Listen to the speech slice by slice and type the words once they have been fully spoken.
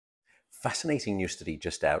Fascinating new study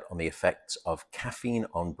just out on the effects of caffeine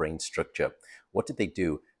on brain structure. What did they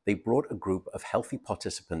do? They brought a group of healthy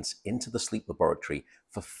participants into the sleep laboratory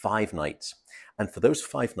for 5 nights. And for those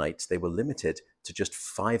 5 nights, they were limited to just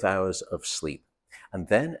 5 hours of sleep. And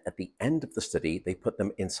then at the end of the study, they put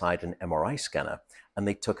them inside an MRI scanner and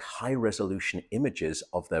they took high resolution images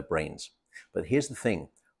of their brains. But here's the thing.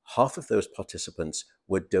 Half of those participants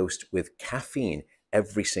were dosed with caffeine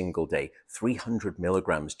every single day, 300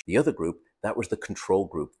 milligrams. The other group, that was the control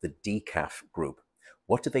group, the decaf group.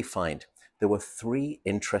 What did they find? There were three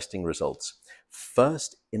interesting results.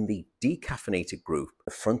 First, in the decaffeinated group,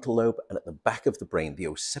 the frontal lobe and at the back of the brain, the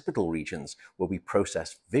occipital regions where we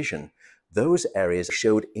process vision, those areas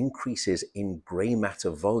showed increases in gray matter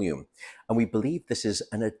volume. And we believe this is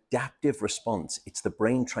an adaptive response. It's the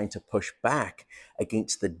brain trying to push back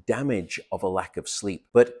against the damage of a lack of sleep.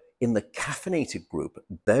 But in the caffeinated group,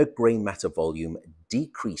 their gray matter volume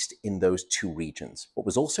decreased in those two regions. What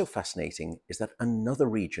was also fascinating is that another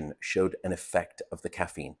region showed an effect of the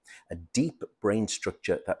caffeine, a deep brain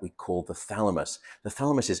structure that we call the thalamus. The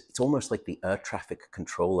thalamus it's almost like the air traffic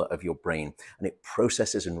controller of your brain, and it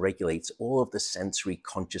processes and regulates all of the sensory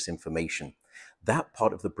conscious information. That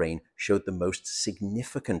part of the brain showed the most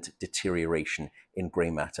significant deterioration in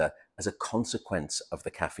gray matter as a consequence of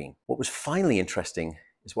the caffeine. What was finally interesting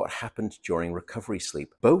is what happened during recovery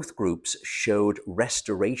sleep. Both groups showed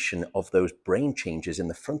restoration of those brain changes in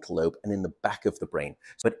the frontal lobe and in the back of the brain.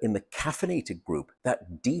 But in the caffeinated group,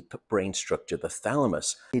 that deep brain structure, the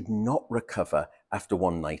thalamus, did not recover after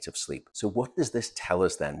 1 night of sleep. So what does this tell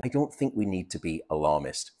us then? I don't think we need to be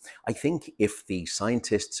alarmist. I think if the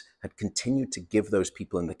scientists had continued to give those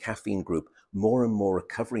people in the caffeine group more and more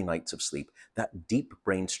recovery nights of sleep, that deep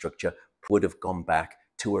brain structure would have gone back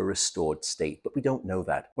to a restored state, but we don't know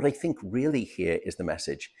that. What I think really here is the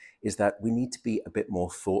message is that we need to be a bit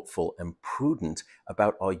more thoughtful and prudent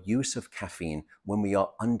about our use of caffeine when we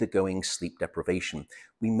are undergoing sleep deprivation.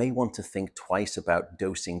 We may want to think twice about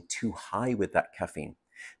dosing too high with that caffeine,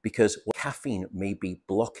 because caffeine may be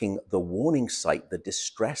blocking the warning site, the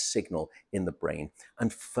distress signal in the brain.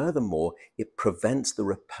 And furthermore, it prevents the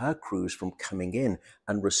repair crews from coming in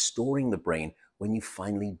and restoring the brain when you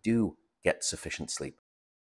finally do get sufficient sleep.